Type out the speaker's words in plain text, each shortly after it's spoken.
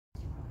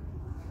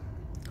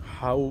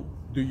How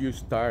do you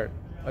start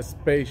a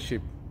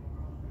spaceship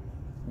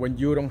when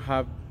you don't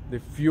have the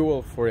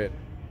fuel for it?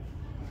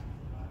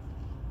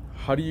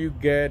 How do you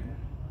get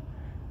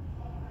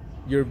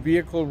your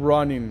vehicle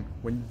running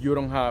when you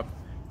don't have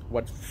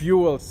what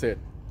fuels it?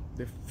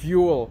 The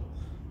fuel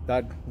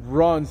that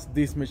runs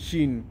this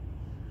machine.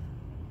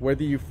 Where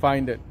do you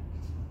find it?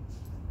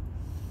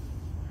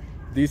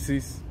 This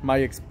is my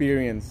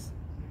experience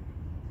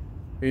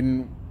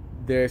in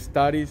the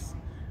studies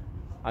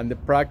and the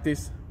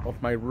practice of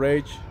my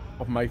rage,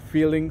 of my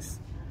feelings,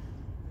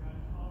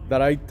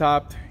 that I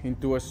tapped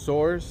into a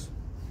source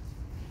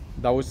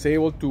that was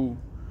able to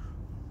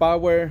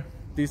power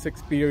this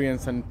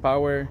experience and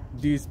power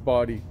this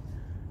body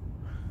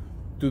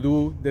to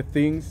do the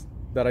things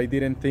that I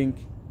didn't think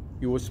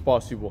it was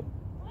possible.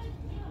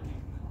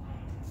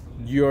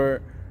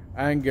 Your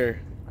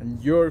anger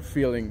and your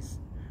feelings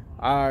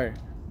are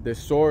the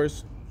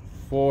source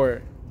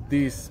for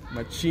this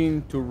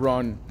machine to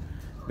run.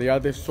 They are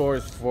the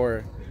source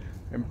for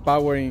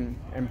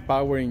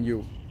empowering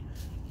you.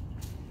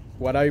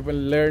 What I've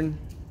learned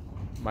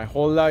my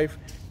whole life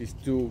is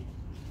to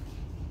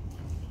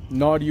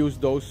not use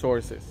those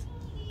sources,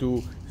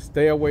 to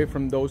stay away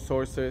from those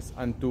sources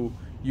and to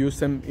use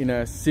them in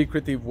a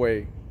secretive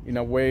way, in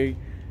a way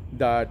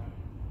that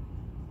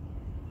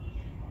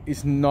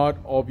is not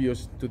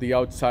obvious to the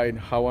outside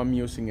how I'm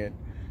using it.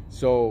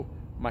 So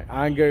my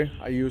anger,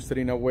 I use it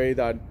in a way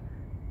that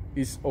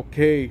is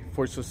okay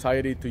for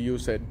society to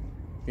use it,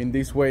 in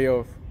this way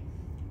of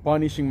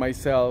punishing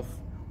myself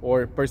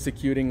or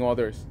persecuting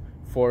others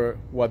for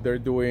what they're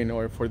doing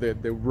or for the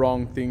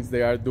wrong things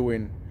they are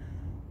doing.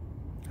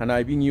 And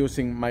I've been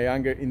using my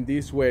anger in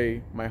this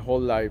way my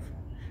whole life.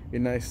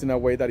 It's in a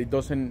way that it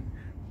doesn't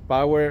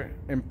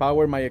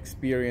empower my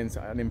experience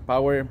and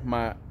empower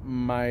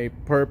my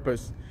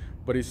purpose,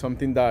 but it's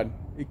something that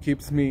it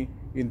keeps me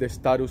in the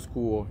status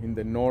quo, in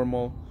the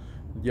normal.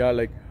 Yeah,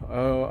 like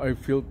I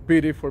feel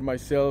pity for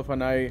myself,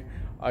 and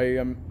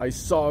I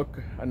suck,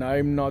 and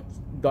I'm not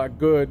that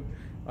good,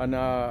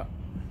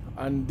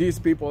 and these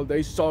people,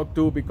 they suck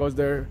too because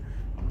they're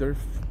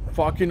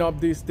fucking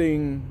up this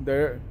thing.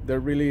 They're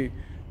really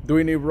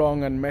doing it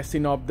wrong and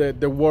messing up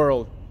the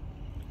world.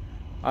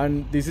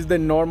 And this is the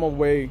normal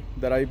way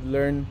that I've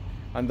learned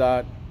and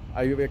that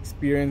I've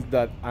experienced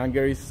that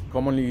anger is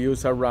commonly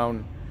used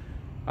around.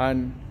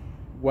 And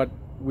what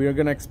we're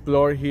gonna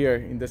explore here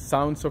in the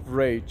Sounds of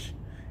Rage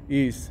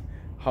is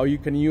how you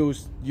can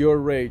use your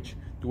rage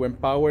to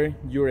empower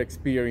your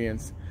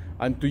experience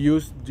and to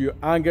use your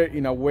anger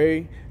in a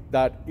way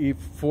that it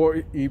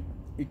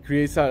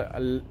creates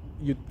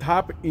you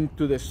tap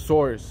into the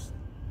source,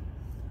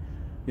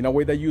 in a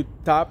way that you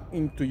tap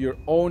into your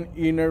own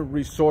inner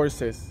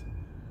resources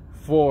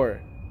for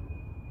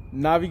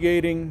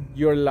navigating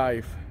your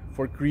life,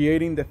 for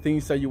creating the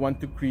things that you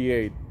want to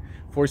create,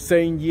 for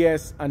saying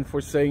yes and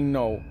for saying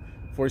no,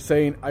 for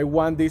saying I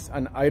want this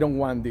and I don't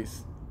want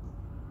this,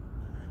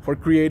 for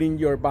creating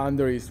your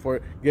boundaries,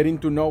 for getting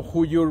to know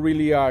who you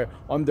really are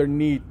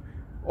underneath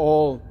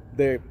all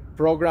the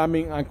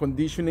programming and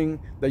conditioning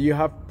that you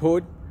have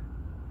put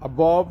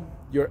above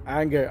your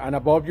anger and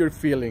above your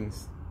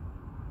feelings.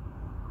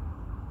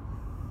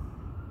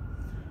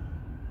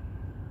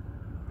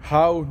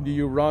 How do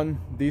you run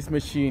this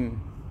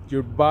machine,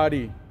 your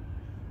body,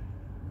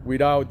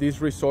 without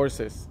these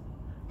resources?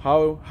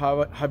 How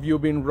have you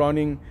been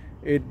running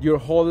it your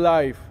whole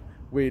life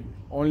with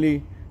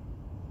only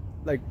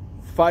like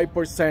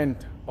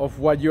 5% of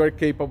what you are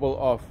capable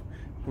of,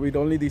 with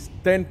only this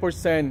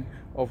 10%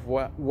 of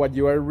what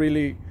you are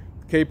really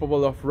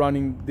capable of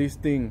running this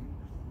thing?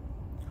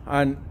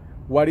 And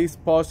what is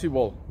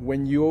possible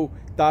when you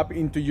tap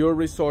into your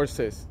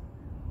resources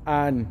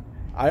and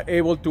are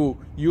able to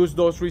use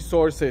those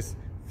resources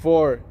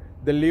for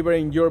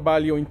delivering your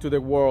value into the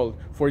world,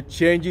 for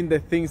changing the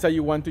things that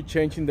you want to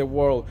change in the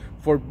world,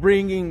 for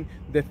bringing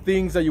the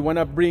things that you want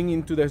to bring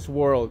into this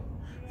world,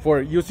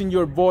 for using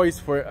your voice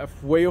for a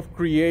way of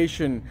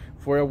creation,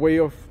 for a way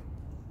of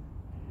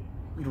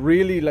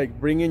really like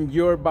bringing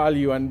your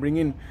value and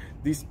bringing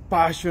this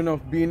passion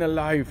of being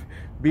alive,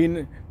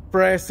 being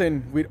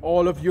present with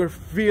all of your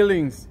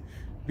feelings,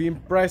 being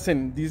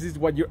present. This is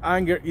what your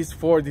anger is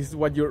for. This is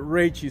what your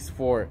rage is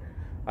for.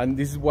 And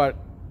this is what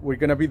we're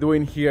gonna be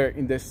doing here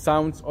in the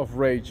Sounds of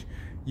Rage,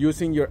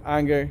 using your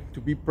anger to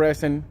be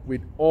present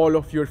with all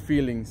of your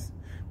feelings,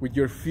 with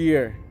your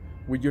fear,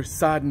 with your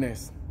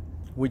sadness,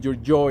 with your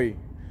joy,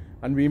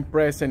 and being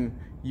present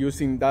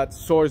using that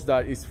source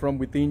that is from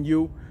within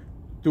you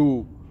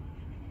to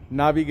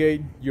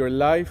navigate your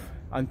life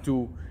and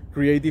to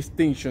create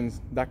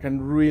distinctions that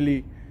can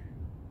really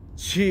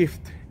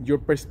shift your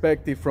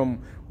perspective from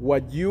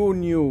what you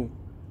knew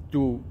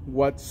to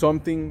what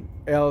something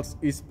else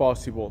is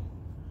possible.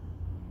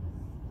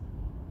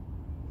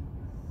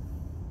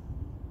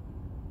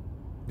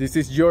 This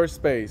is your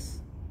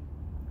space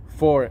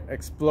for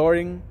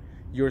exploring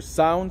your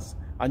sounds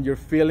and your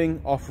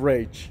feeling of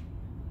rage.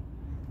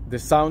 The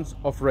Sounds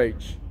of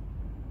Rage.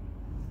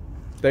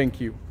 Thank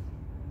you.